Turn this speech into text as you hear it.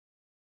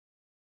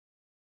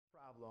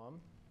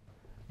problem.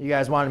 You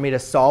guys wanted me to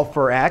solve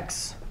for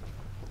x.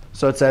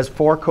 So it says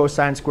 4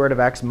 cosine squared of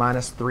x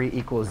minus 3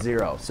 equals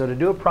 0. So to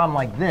do a problem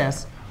like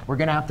this, we're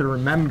going to have to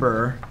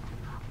remember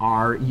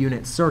our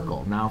unit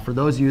circle. Now, for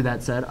those of you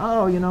that said,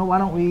 oh, you know, why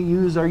don't we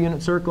use our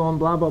unit circle and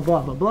blah, blah,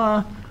 blah, blah,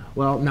 blah.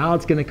 Well, now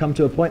it's going to come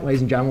to a point,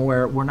 ladies and gentlemen,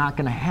 where we're not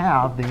going to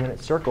have the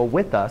unit circle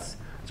with us.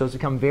 So it's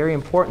become very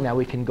important that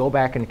we can go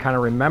back and kind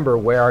of remember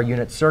where our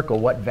unit circle,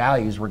 what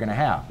values we're going to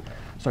have.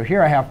 So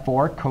here I have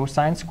 4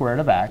 cosine squared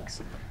of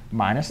x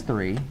minus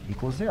 3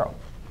 equals 0.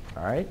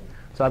 All right?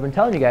 So I've been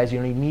telling you guys,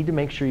 you need to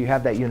make sure you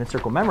have that unit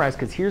circle memorized,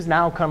 because here's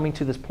now coming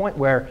to this point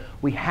where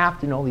we have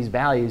to know these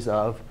values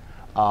of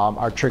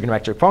our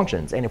trigonometric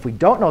functions. And if we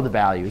don't know the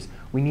values,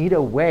 we need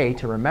a way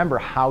to remember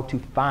how to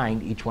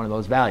find each one of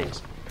those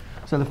values.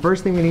 So the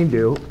first thing we need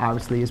to do,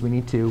 obviously, is we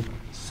need to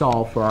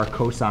solve for our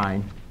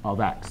cosine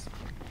of x.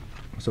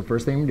 So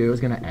first thing we do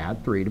is going to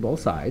add 3 to both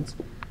sides.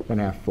 We're going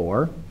to have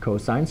 4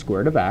 cosine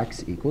squared of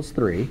x equals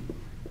 3.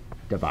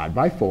 Divide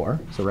by 4.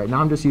 So right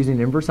now I'm just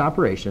using inverse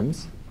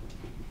operations.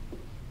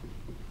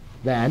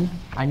 Then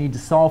I need to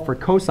solve for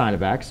cosine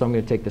of x, so I'm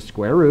going to take the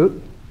square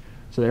root.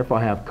 So therefore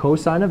I have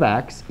cosine of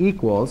x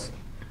equals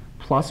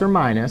plus or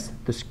minus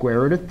the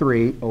square root of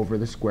 3 over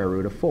the square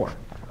root of 4.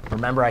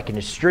 Remember, I can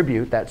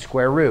distribute that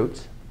square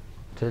root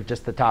to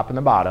just the top and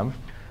the bottom.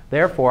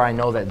 Therefore, I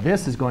know that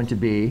this is going to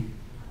be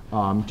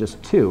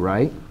just 2,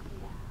 right?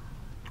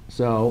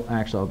 So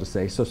actually, I'll just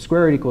say, so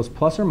square root equals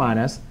plus or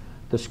minus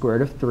the square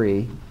root of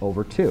 3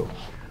 over 2.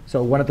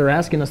 So what they're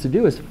asking us to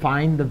do is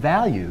find the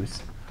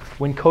values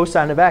when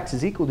cosine of x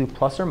is equal to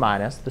plus or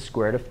minus the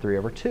square root of 3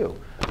 over 2.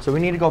 So we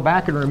need to go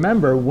back and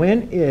remember,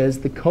 when is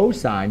the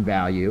cosine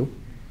value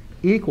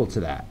equal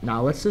to that?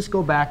 Now let's just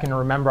go back and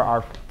remember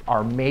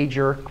our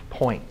major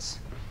points.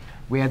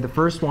 We had the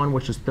first one,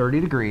 which is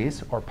 30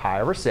 degrees, or pi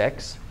over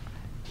 6.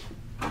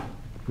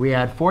 We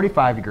had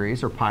 45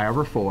 degrees, or pi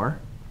over 4.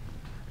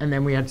 And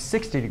then we had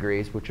 60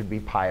 degrees, which would be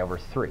pi over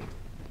 3.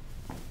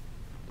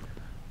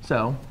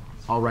 So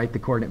I'll write the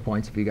coordinate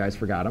points if you guys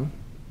forgot them.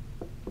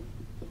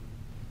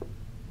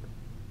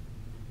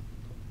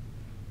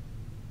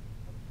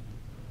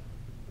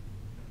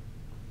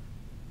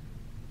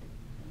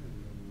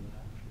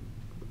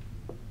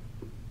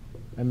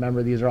 And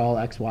remember, these are all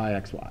x, y,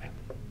 x, y.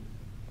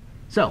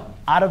 So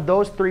out of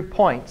those 3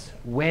 points,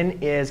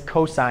 when is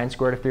cosine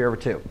square root of 3 over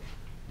 2?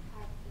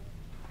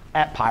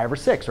 At pi over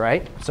 6,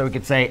 right? So we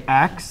could say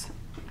x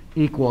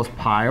equals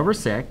pi over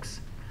 6.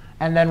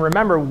 And then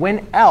remember,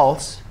 when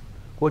else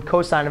would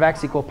cosine of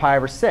x equal pi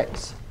over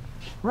 6?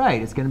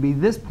 Right, it's going to be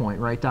this point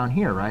right down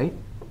here, right?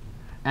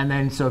 And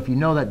then so if you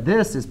know that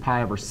this is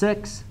pi over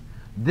 6,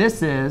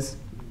 this is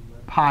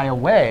pi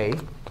away,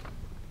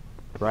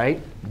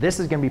 right? This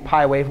is going to be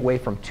pi away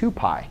from 2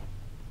 pi.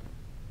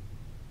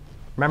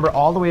 Remember,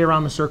 all the way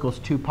around the circle is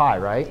 2 pi,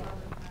 right?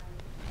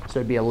 So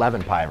it'd be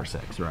 11 pi over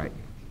 6, right?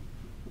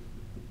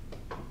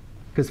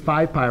 Because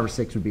 5 pi over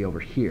 6 would be over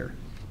here,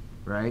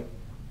 right?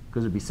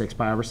 Because it would be 6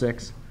 pi over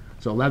 6.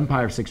 So 11 pi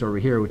over 6 over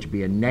here, which would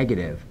be a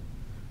negative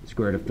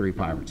square root of 3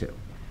 pi over 2.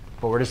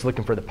 But we're just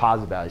looking for the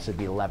positive value, so it'd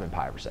be 11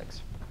 pi over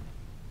 6.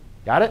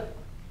 Got it?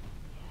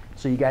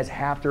 So you guys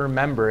have to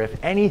remember, if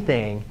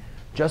anything,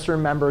 just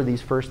remember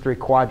these first 3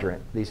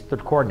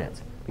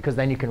 coordinates, because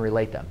then you can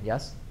relate them.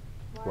 Yes?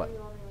 What?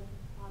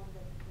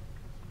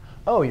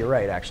 Oh, you're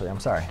right, actually. I'm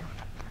sorry.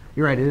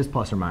 You're right, it is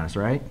plus or minus,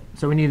 right?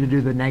 So we need to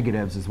do the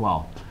negatives as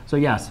well. So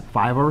yes,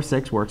 5 over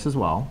 6 works as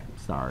well.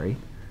 Sorry.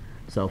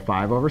 So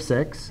 5 over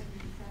 6.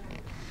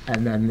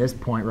 And then this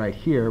point right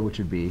here, which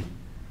would be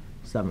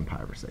 7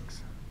 pi over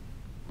 6.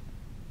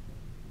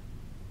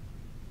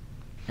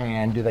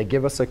 And do they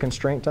give us a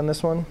constraint on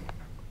this one?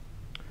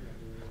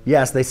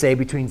 Yes, they say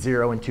between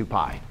 0 and 2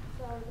 pi.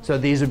 So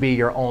these would be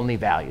your only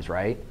values,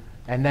 right?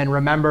 And then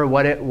remember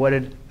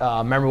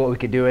remember what we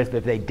could do is,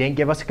 if they didn't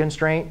give us a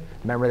constraint,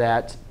 remember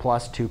that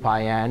plus 2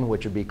 pi n,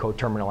 which would be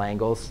coterminal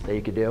angles that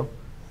you could do,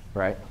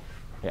 right?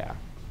 Yeah.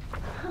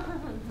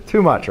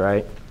 Too much,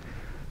 right?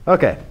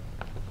 OK.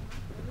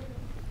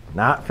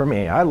 Not for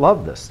me. I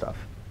love this stuff.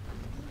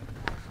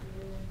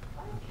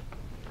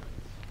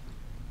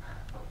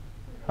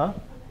 Huh?